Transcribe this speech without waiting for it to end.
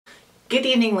Good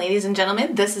evening, ladies and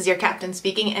gentlemen. This is your captain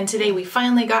speaking, and today we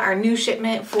finally got our new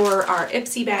shipment for our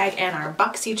IPSY bag and our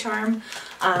BOXYCHARM.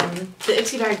 The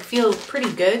IPSY bag feels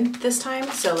pretty good this time,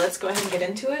 so let's go ahead and get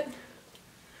into it.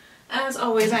 As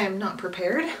always, I am not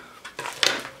prepared.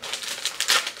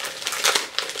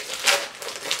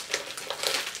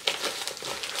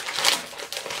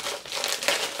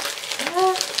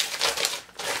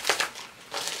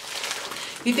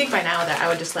 You'd think by now that I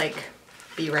would just like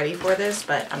be ready for this,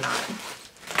 but I'm not.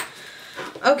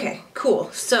 Okay,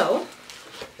 cool. So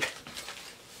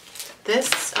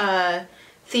this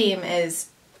theme is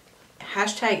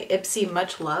hashtag IPSY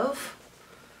much love.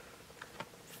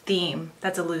 Theme,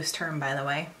 that's a loose term, by the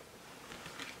way.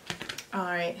 All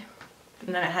right,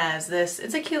 and then it has this,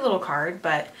 it's a cute little card,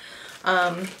 but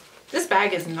this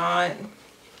bag is not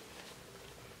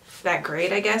that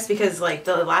great, I guess, because like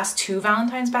the last two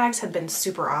Valentine's bags have been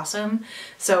super awesome.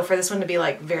 So for this one to be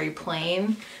like very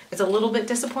plain, it's a little bit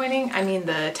disappointing. I mean,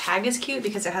 the tag is cute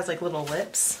because it has like little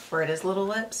lips, where it is little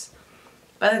lips.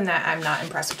 But other than that, I'm not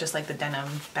impressed with just like the denim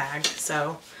bag.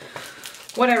 So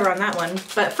whatever on that one.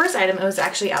 But first item, it was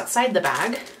actually outside the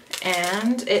bag,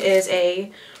 and it is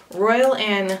a Royal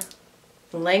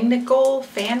 & Langnickel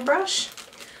fan brush.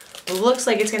 It looks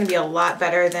like it's going to be a lot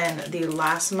better than the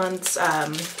last month's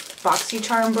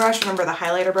BOXYCHARM brush. Remember the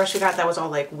highlighter brush we got? That was all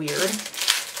like weird.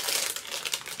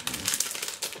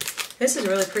 This is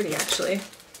really pretty, actually.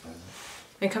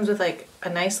 It comes with like a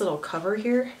nice little cover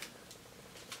here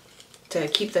to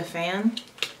keep the fan.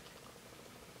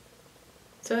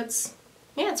 So it's,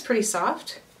 yeah, it's pretty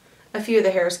soft. A few of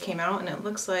the hairs came out and it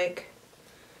looks like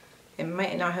it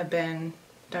might not have been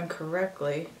done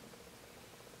correctly.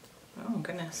 Oh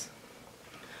goodness.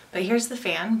 But here's the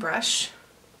fan brush.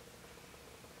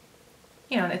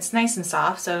 You know, it's nice and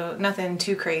soft, so nothing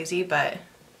too crazy, but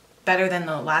better than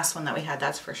the last one that we had,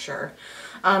 that's for sure.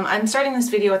 I'm starting this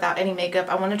video without any makeup.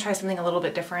 I want to try something a little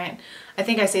bit different. I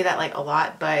think I say that like a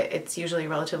lot, but it's usually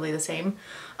relatively the same.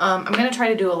 I'm going to try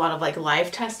to do a lot of like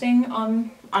live testing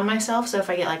on myself. So if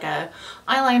I get like a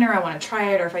eyeliner, I want to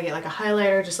try it, or if I get like a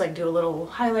highlighter, just like do a little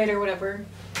highlight or whatever.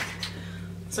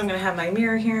 So I'm going to have my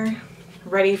mirror here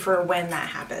ready for when that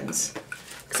happens,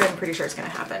 because I'm pretty sure it's going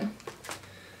to happen.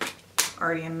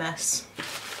 Already a mess.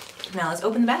 Now let's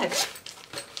open the bag.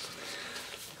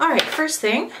 All right, first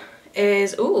thing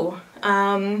is, Rosarco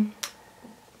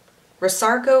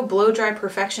Blow Dry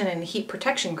Perfection and Heat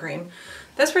Protection Cream.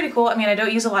 That's pretty cool. I mean, I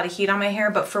don't use a lot of heat on my hair,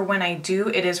 but for when I do,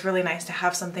 it is really nice to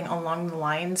have something along the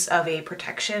lines of a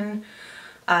protection.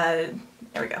 There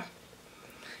we go.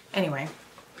 Anyway,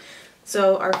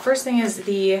 so our first thing is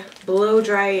the Blow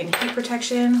Dry and Heat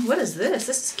Protection. What is this?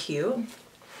 This is cute.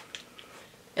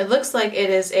 It looks like it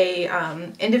is a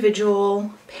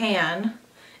individual pan,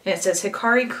 and it says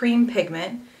Hikari Cream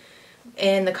Pigment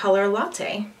in the color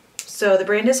Latte. So the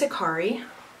brand is Hikari.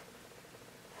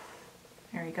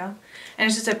 There we go. And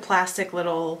it's just a plastic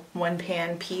little one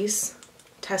pan piece,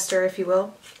 tester if you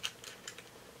will.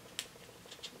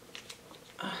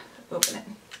 Open it.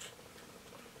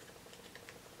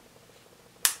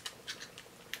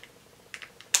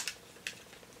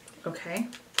 Okay.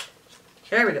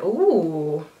 There we go.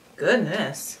 Ooh,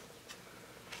 goodness.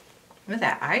 Look at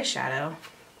that eyeshadow.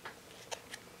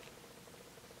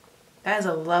 That is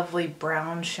a lovely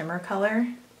brown shimmer color.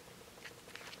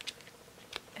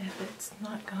 If it's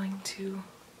not going to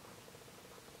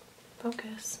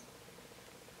focus.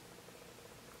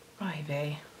 Ay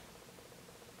vey.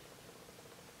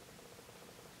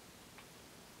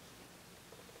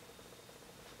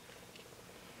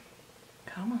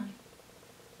 Come on.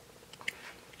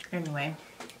 Anyway,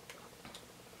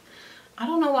 I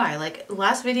don't know why, like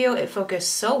last video it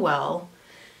focused so well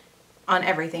on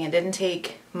everything. It didn't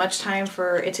take much time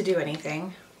for it to do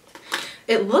anything.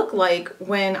 It looked like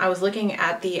when I was looking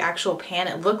at the actual pan,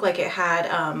 it looked like it had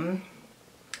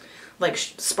like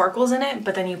sparkles in it,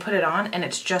 but then you put it on and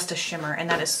it's just a shimmer, and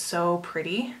that is so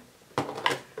pretty.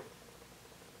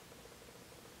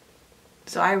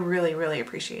 So I really, really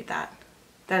appreciate that.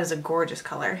 That is a gorgeous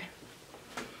color.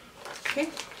 Okay.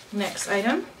 Next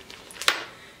item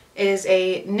is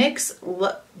a NYX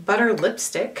Butter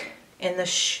Lipstick in the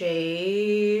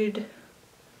shade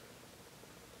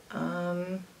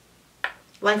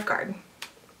Lifeguard.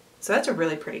 So that's a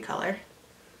really pretty color.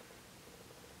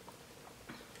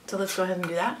 So let's go ahead and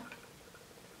do that.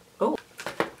 Oh,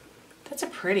 that's a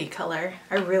pretty color.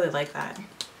 I really like that.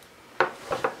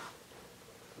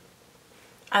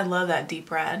 I love that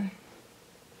deep red.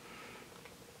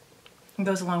 It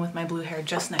goes along with my blue hair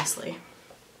just nicely.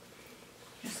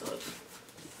 There's a little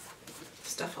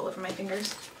stuff all over my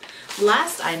fingers.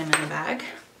 Last item in the bag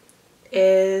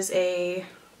is a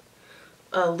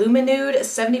Luminude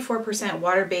 74%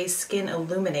 Water-Based Skin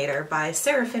Illuminator by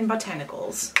Seraphim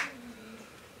Botanicals.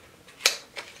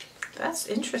 That's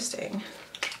interesting.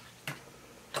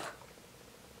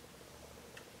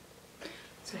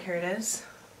 So here it is.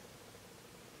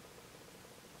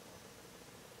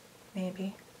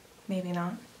 Maybe, maybe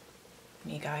not.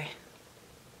 Me guy.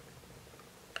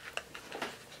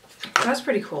 That's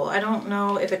pretty cool. I don't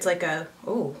know if it's like a,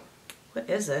 oh, what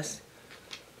is this?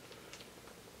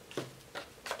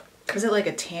 Is it like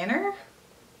a tanner?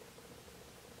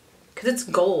 Because it's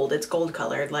gold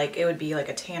colored, like it would be like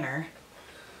a tanner.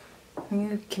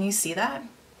 Can you see that?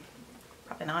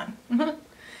 Probably not.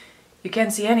 You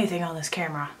can't see anything on this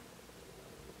camera.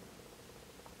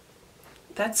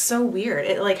 That's so weird.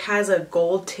 It like has a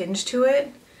gold tinge to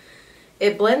it.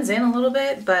 It blends in a little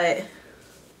bit, but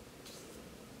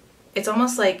it's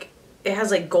almost like it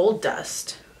has like gold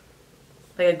dust,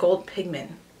 like a gold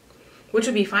pigment, which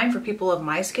would be fine for people of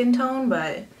my skin tone,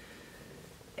 but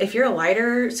if you're a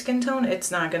lighter skin tone,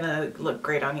 it's not gonna look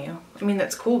great on you. I mean,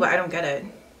 that's cool, but I don't get it.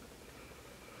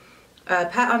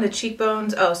 Pat on the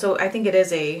cheekbones. Oh, so I think it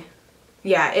is a,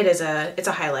 yeah, it's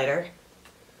a highlighter.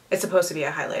 It's supposed to be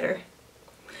a highlighter.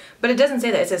 But it doesn't say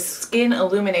that. It says skin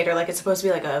illuminator, like it's supposed to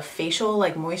be like a facial,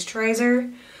 like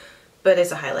moisturizer, but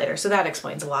it's a highlighter. So that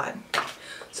explains a lot.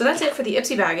 So that's it for the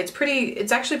IPSY bag.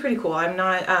 It's actually pretty cool. I'm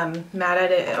not mad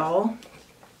at it at all.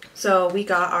 So we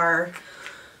got our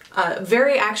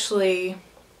very actually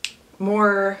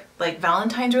more like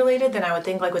Valentine's related than I would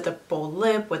think, like with the bold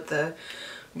lip, with the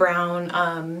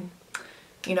brown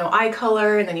you know, eye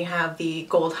color, and then you have the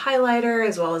gold highlighter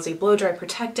as well as a blow dry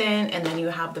protectant, and then you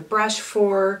have the brush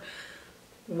for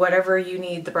whatever you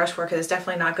need the brush for, because it's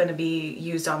definitely not going to be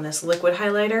used on this liquid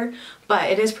highlighter, but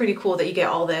it is pretty cool that you get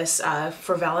all this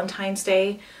for Valentine's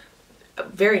Day.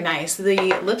 Very nice.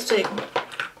 The lipstick,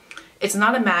 it's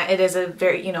not a matte, it is a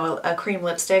very, you know, a cream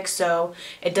lipstick, so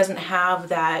it doesn't have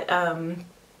that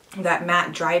that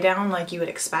matte dry down like you would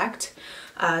expect.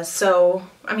 So,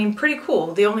 I mean, pretty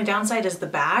cool. The only downside is the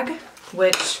bag,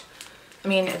 which, I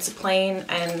mean, it's plain,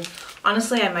 and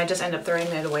honestly, I might just end up throwing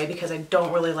it away because I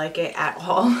don't really like it at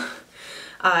all.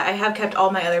 I have kept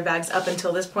all my other bags up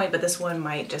until this point, but this one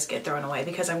might just get thrown away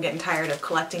because I'm getting tired of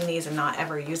collecting these and not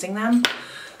ever using them.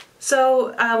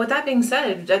 So, with that being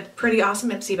said, a pretty awesome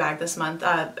IPSY bag this month.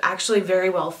 Actually very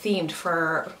well themed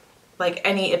for like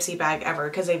any IPSY bag ever,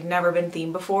 because they've never been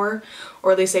themed before,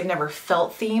 or at least they've never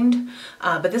felt themed,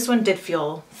 but this one did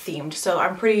feel themed, so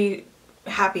I'm pretty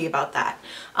happy about that.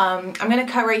 I'm gonna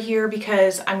cut right here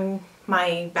because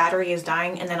my battery is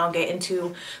dying, and then I'll get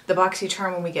into the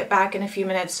BOXYCHARM when we get back in a few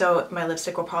minutes, so my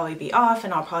lipstick will probably be off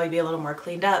and I'll probably be a little more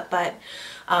cleaned up, but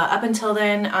up until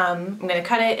then, I'm gonna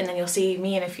cut it and then you'll see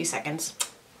me in a few seconds.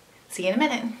 See you in a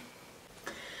minute.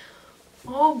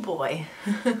 Oh boy.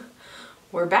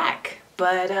 We're back,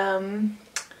 but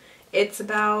it's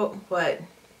about, what,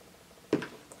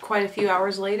 quite a few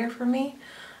hours later for me.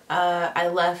 I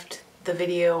left the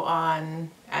video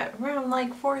on at around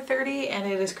like 4:30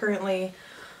 and it is currently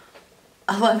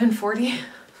 11:40.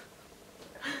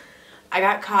 I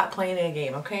got caught playing a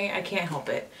game, okay? I can't help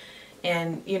it.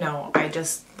 And, you know, I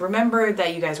just remembered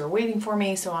that you guys were waiting for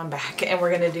me, so I'm back and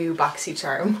we're gonna do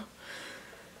BOXYCHARM.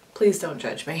 Please don't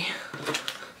judge me.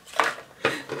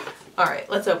 Alright,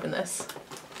 let's open this.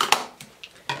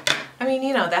 I mean,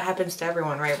 you know, that happens to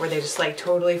everyone, right? Where they just like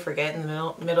totally forget in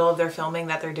the middle of their filming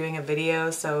that they're doing a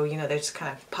video, so, you know, they just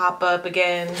kind of pop up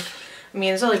again. I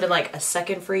mean, it's only been like a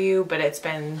second for you, but it's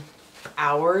been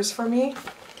hours for me.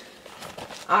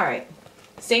 Alright,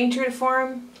 staying true to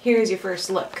form, here's your first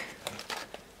look.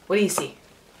 What do you see?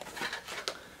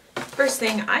 First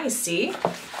thing I see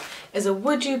is a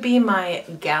Would You Be My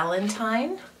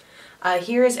Galentine?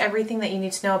 Here is everything that you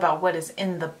need to know about what is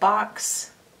in the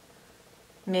box.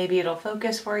 Maybe it'll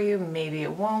focus for you, maybe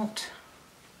it won't.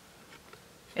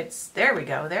 There we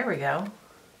go, there we go.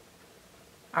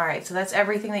 Alright, so that's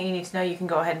everything that you need to know. You can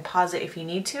go ahead and pause it if you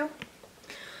need to.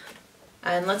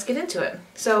 And let's get into it.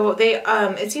 So they,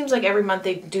 it seems like every month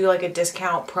they do like a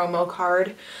discount promo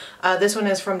card. This one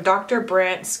is from Dr.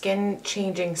 Brandt Skin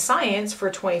Changing Science for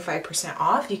 25%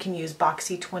 off. You can use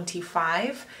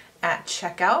BOXY25 at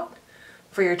checkout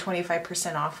for your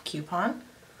 25% off coupon.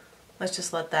 Let's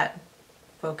just let that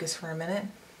focus for a minute.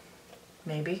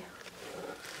 Maybe.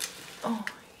 Oh,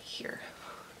 here.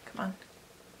 Come on.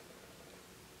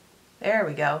 There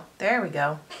we go. There we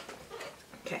go.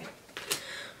 Okay.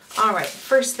 Alright,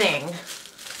 first thing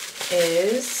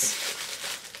is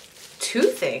two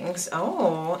things.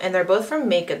 Oh, and they're both from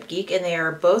Makeup Geek, and they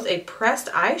are both a pressed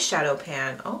eyeshadow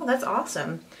pan. Oh, that's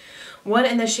awesome. One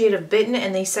in the shade of Bitten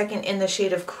and the second in the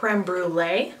shade of Creme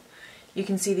Brulee. You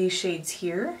can see these shades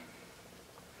here.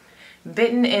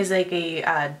 Bitten is like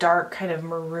a dark kind of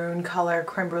maroon color.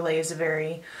 Creme Brulee is a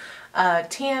very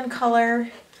tan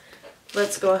color.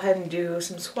 Let's go ahead and do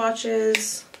some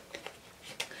swatches.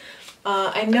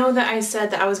 I know that I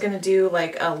said that I was going to do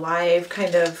like a live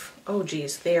kind of, oh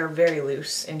geez, they are very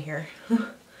loose in here.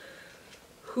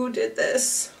 Who did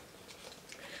this?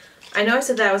 I know I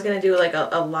said that I was going to do like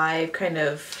a live kind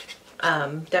of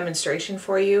demonstration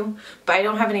for you, but I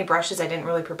don't have any brushes. I didn't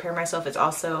really prepare myself. It's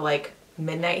also like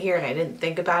midnight here and I didn't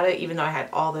think about it, even though I had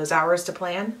all those hours to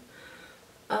plan.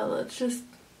 Let's just,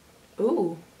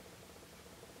 ooh.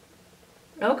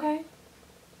 Okay.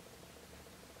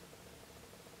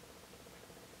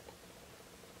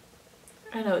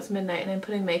 I know it's midnight and I'm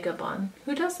putting makeup on.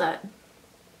 Who does that?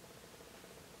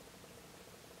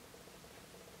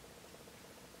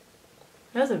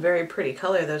 That's a very pretty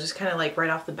color though, just kind of like right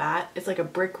off the bat. It's like a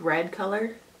brick red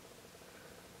color.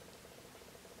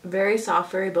 Very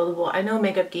soft, very buildable. I know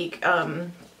Makeup Geek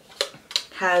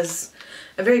has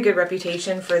a very good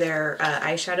reputation for their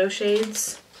eyeshadow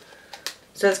shades.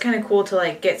 So it's kind of cool to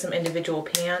like get some individual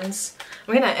pans.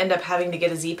 I'm going to end up having to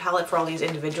get a Z palette for all these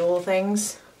individual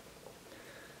things.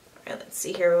 Alright, let's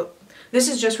see here. This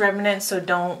is just remnants, so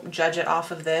don't judge it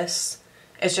off of this.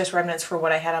 It's just remnants for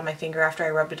what I had on my finger after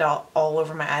I rubbed it all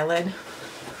over my eyelid.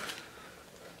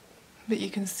 But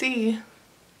you can see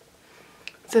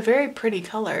it's a very pretty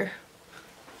color.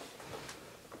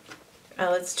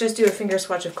 Let's just do a finger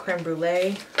swatch of Creme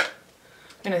Brulee.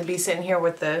 I'm going to be sitting here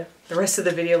with the rest of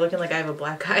the video looking like I have a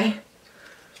black eye.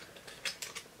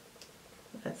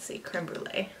 Let's see, Creme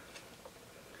Brulee.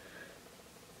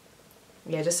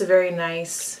 Yeah, just a very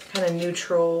nice kind of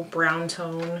neutral brown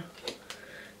tone.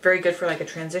 Very good for like a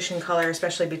transition color,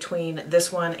 especially between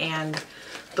this one and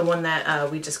the one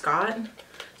that we just got.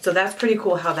 So that's pretty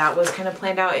cool how that was kind of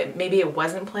planned out. Maybe it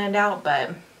wasn't planned out,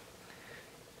 but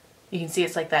you can see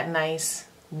it's like that nice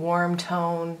warm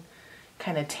tone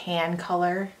kind of tan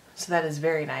color. So that is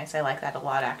very nice. I like that a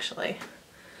lot actually.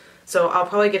 So I'll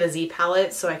probably get a Z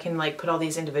palette so I can like put all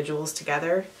these individuals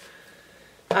together.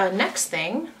 Next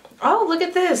thing, oh look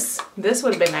at this. This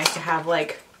would have been nice to have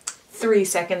like 3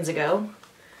 seconds ago.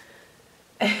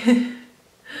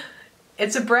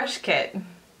 It's a brush kit,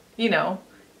 you know,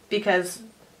 because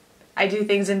I do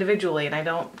things individually and I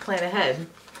don't plan ahead.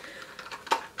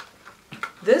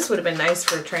 This would have been nice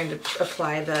for trying to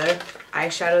apply the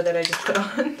eyeshadow that I just put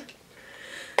on.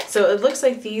 So it looks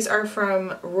like these are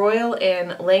from Royal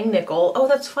and Langnickel. Oh,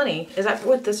 that's funny. Is that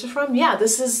what this is from? Yeah,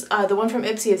 this is the one from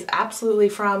IPSY is absolutely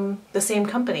from the same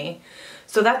company.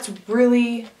 So that's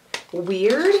really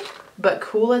weird, but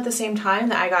cool at the same time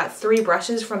that I got 3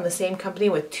 brushes from the same company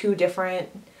with 2 different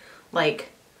like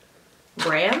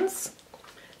brands.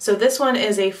 So this one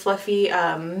is a fluffy,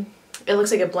 it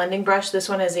looks like a blending brush. This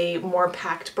one is a more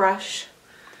packed brush.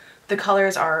 The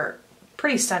colors are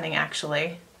pretty stunning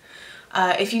actually.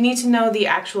 If you need to know the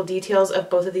actual details of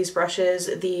both of these brushes,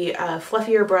 the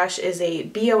fluffier brush is a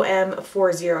BOM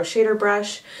 40 shader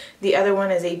brush. The other one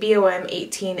is a BOM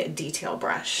 18 detail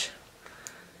brush.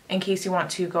 In case you want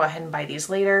to go ahead and buy these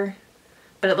later.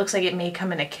 But it looks like it may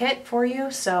come in a kit for you,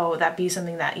 so that'd be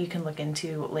something that you can look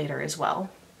into later as well.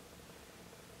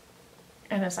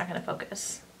 And it's not going to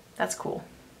focus. That's cool.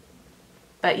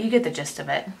 But you get the gist of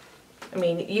it. I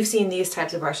mean, you've seen these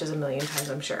types of brushes a million times,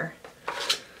 I'm sure.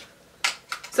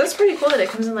 So it's pretty cool that it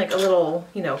comes in like a little,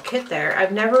 you know, kit there.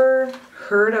 I've never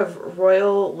heard of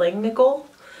Royal Langnickel,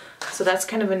 so that's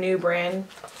kind of a new brand.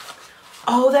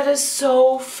 Oh, that is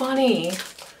so funny.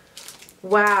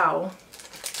 Wow.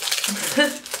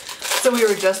 So we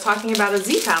were just talking about a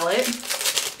Z palette.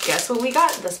 Guess what we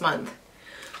got this month?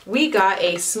 We got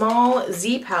a small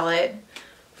Z palette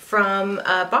from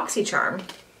BOXYCHARM.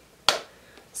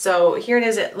 So here it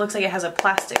is. It looks like it has a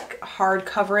plastic hard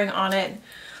covering on it.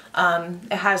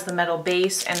 It has the metal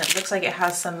base and it looks like it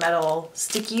has some metal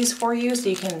stickies for you, so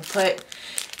you can put,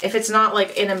 if it's not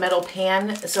like in a metal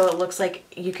pan, so it looks like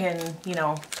you can, you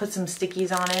know, put some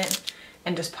stickies on it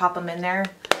and just pop them in there.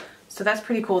 So that's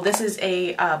pretty cool. This is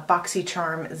a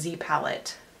BOXYCHARM Z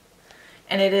palette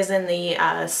and it is in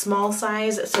the small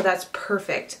size, so that's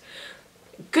perfect.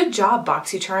 Good job,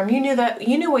 BOXYCHARM.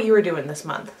 You knew what you were doing this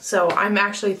month. So I'm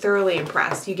actually thoroughly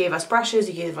impressed. You gave us brushes,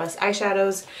 you gave us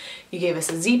eyeshadows, you gave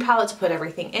us a Z palette to put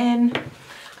everything in.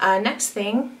 Next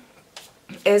thing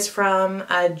is from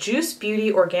Juice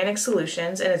Beauty Organic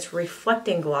Solutions, and it's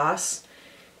Reflecting Gloss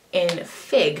in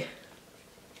Fig.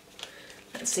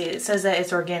 Let's see, it says that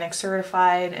it's organic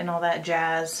certified and all that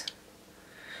jazz.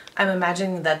 I'm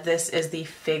imagining that this is the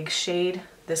Fig shade,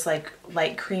 this like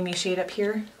light creamy shade up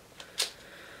here.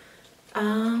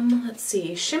 Let's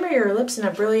see, shimmer your lips in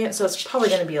a brilliant, so it's probably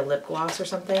going to be a lip gloss or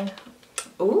something.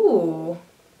 Ooh,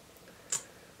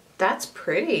 that's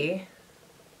pretty.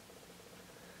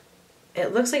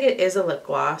 It looks like it is a lip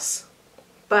gloss,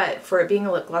 but for it being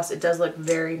a lip gloss, it does look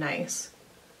very nice.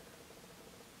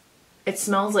 It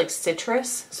smells like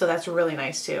citrus, so that's really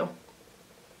nice too.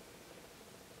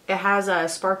 It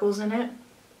has sparkles in it.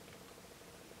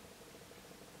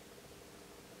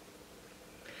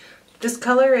 This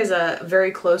color is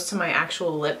very close to my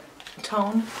actual lip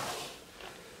tone.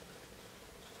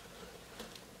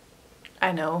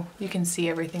 I know you can see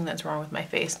everything that's wrong with my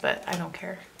face, but I don't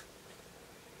care.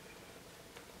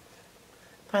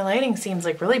 My lighting seems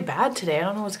like really bad today. I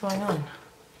don't know what's going on.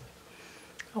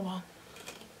 Oh well.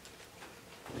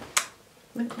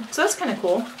 So that's kind of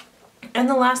cool. And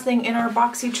the last thing in our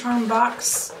BOXYCHARM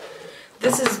box,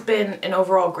 this has been an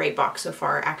overall great box so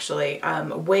far, actually.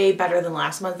 Way better than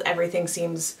last month. Everything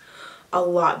seems a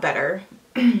lot better.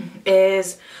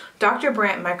 Is Dr.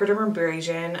 Brandt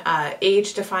Microdermabrasion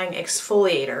Age-Defying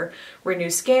Exfoliator.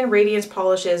 Renews skin, radiance,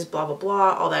 polishes, blah blah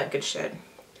blah, all that good shit.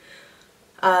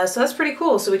 So that's pretty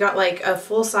cool. So we got like a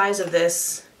full size of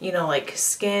this, you know, like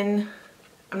skin.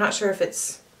 I'm not sure if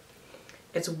it's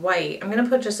white. I'm gonna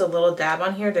put just a little dab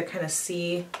on here to kind of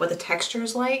see what the texture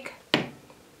is like.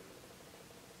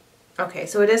 Okay,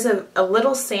 so it is a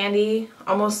little sandy,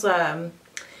 almost,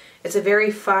 it's a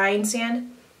very fine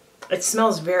sand. It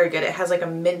smells very good. It has like a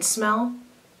mint smell.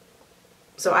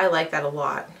 So I like that a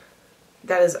lot.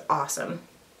 That is awesome.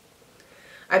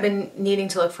 I've been needing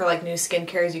to look for like new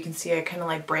skincare. As you can see, I kind of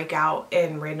like break out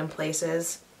in random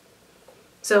places.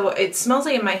 So it smells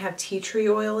like it might have tea tree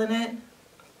oil in it.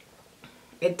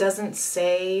 It doesn't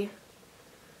say,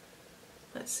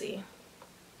 let's see.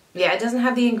 Yeah, it doesn't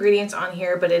have the ingredients on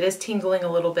here, but it is tingling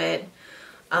a little bit.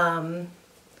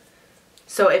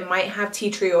 So it might have tea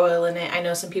tree oil in it. I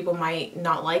know some people might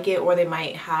not like it, or they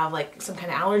might have like some kind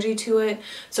of allergy to it.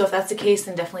 So if that's the case,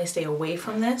 then definitely stay away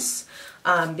from this,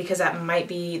 because that might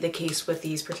be the case with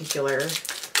these particular,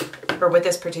 or with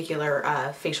this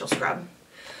particular facial scrub.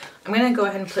 I'm gonna go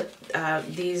ahead and put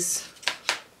these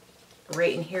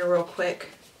right in here real quick,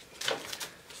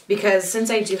 because since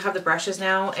I do have the brushes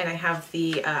now and I have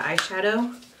the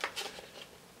eyeshadow,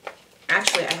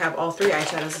 actually I have all three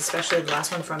eyeshadows, especially the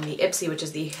last one from the IPSY, which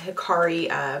is the Hikari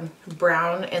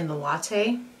brown in the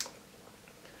latte.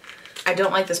 I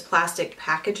don't like this plastic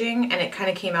packaging, and it kind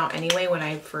of came out anyway when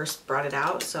I first brought it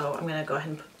out, so I'm gonna go ahead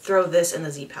and throw this in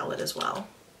the Z palette as well.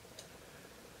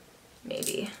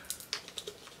 Maybe.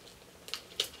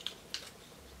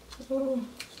 Ooh.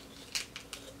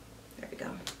 There we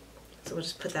go. So we'll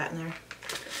just put that in there.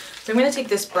 So I'm going to take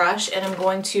this brush and I'm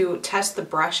going to test the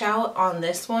brush out on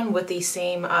this one with the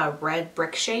same red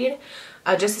brick shade,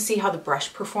 just to see how the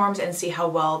brush performs and see how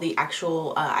well the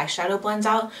actual eyeshadow blends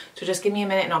out. So just give me a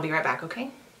minute and I'll be right back, okay?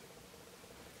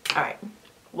 Alright.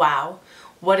 Wow.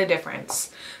 What a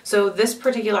difference. So this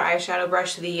particular eyeshadow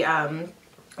brush, the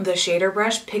shader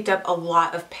brush, picked up a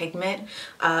lot of pigment.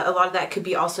 A lot of that could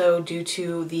be also due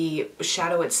to the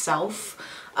shadow itself.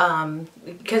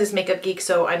 Because it's Makeup Geek,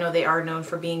 so I know they are known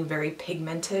for being very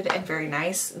pigmented and very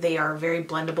nice. They are very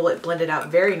blendable. It blended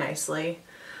out very nicely.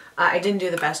 I didn't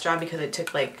do the best job because it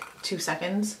took like 2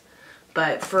 seconds,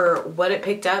 but for what it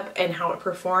picked up and how it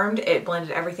performed, it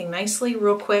blended everything nicely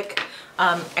real quick.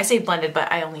 I say blended, but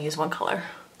I only use one color.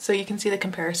 So you can see the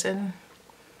comparison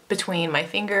between my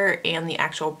finger and the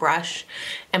actual brush,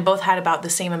 and both had about the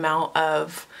same amount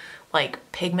of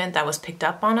like pigment that was picked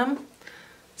up on them.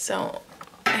 So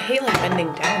I hate like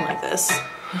bending down like this.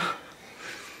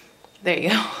 There you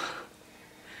go.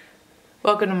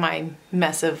 Welcome to my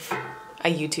mess of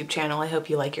a YouTube channel. I hope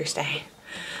you like your stay.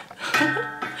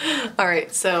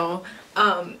 Alright, so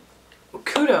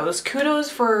kudos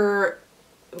for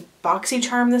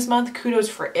BOXYCHARM this month. Kudos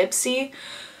for IPSY.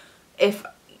 If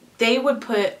they would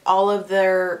put all of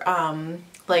their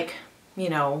like, you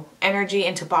know, energy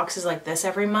into boxes like this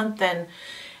every month, then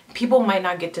people might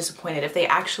not get disappointed. If they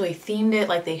actually themed it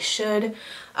like they should,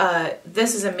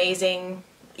 this is amazing.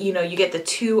 You know, you get the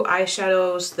 2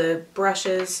 eyeshadows, the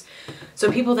brushes.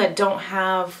 So people that don't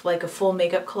have like a full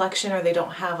makeup collection, or they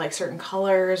don't have like certain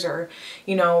colors, or,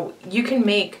 you know, you can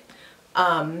make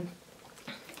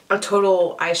a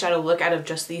total eyeshadow look out of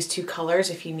just these 2 colors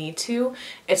if you need to.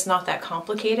 It's not that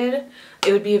complicated.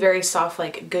 It would be a very soft,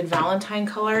 like good Valentine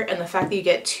color, and the fact that you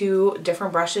get 2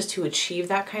 different brushes to achieve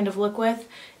that kind of look with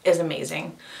is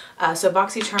amazing. So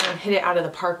BOXYCHARM hit it out of the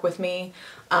park with me.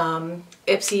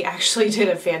 IPSY actually did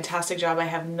a fantastic job. I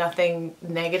have nothing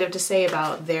negative to say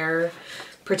about their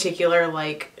particular,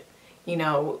 like, you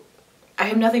know, I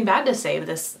have nothing bad to say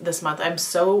this month. I'm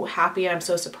so happy and I'm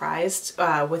so surprised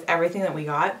with everything that we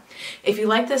got. If you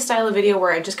like this style of video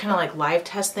where I just kind of like live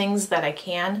test things that I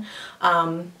can,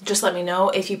 just let me know.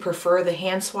 If you prefer the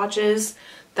hand swatches,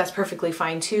 that's perfectly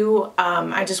fine too.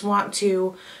 I just want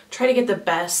to try to get the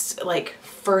best like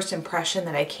first impression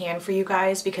that I can for you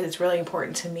guys, because it's really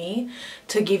important to me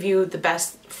to give you the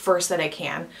best first that I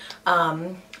can.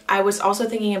 I was also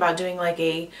thinking about doing like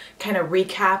a kind of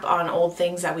recap on old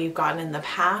things that we've gotten in the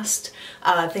past,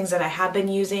 things that I have been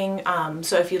using.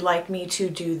 So if you'd like me to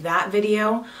do that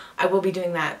video, I will be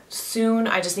doing that soon.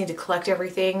 I just need to collect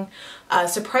everything.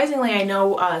 Surprisingly, I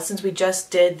know since we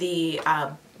just did the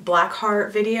Black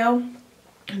Heart video,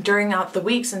 during the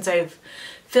week since I've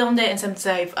filmed it and since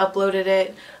I've uploaded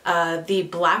it, the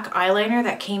black eyeliner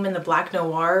that came in the Black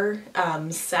Noir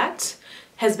set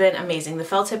has been amazing. The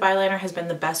felt tip eyeliner has been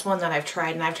the best one that I've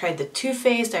tried, and I've tried the Too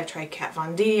Faced, I've tried Kat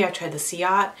Von D, I've tried the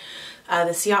Ciat. The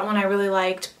Ciat one I really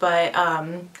liked, but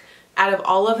out of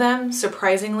all of them,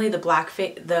 surprisingly, the Black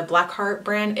Heart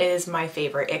brand is my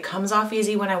favorite. It comes off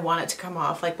easy when I want it to come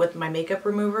off, like with my makeup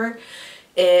remover.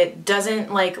 It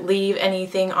doesn't like leave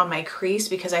anything on my crease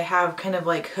because I have kind of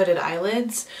like hooded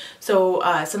eyelids. So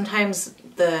sometimes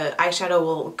the eyeshadow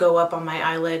will go up on my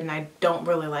eyelid and I don't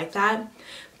really like that.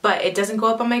 But it doesn't go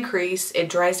up on my crease. It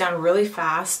dries down really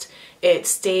fast. It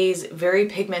stays very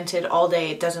pigmented all day.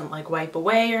 It doesn't like wipe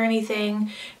away or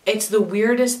anything. It's the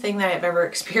weirdest thing that I've ever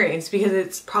experienced, because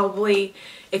it's probably,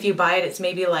 if you buy it, it's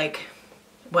maybe like,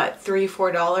 what, $3,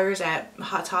 $4 at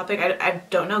Hot Topic? I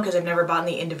don't know, because I've never bought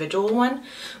the individual one,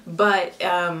 but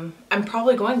I'm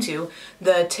probably going to.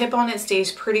 The tip on it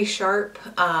stays pretty sharp,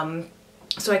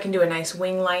 so I can do a nice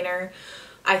wing liner.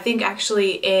 I think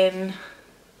actually in...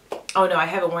 Oh no, I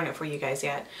haven't worn it for you guys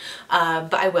yet,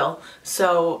 but I will.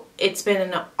 So it's been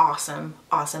an awesome,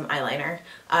 awesome eyeliner.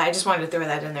 I just wanted to throw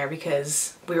that in there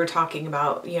because we were talking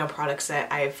about, you know, products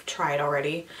that I've tried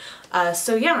already.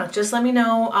 So yeah, just let me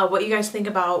know what you guys think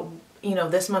about, you know,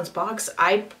 this month's box.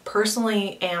 I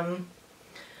personally am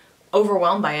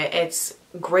overwhelmed by it. It's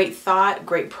great thought,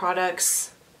 great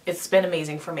products. It's been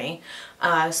amazing for me.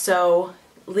 So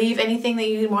leave anything that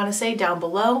you want to say down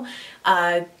below.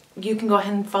 You can go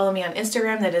ahead and follow me on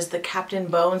Instagram. That is the Captain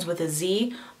Bones with a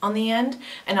Z on the end.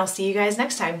 And I'll see you guys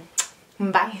next time.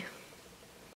 Bye.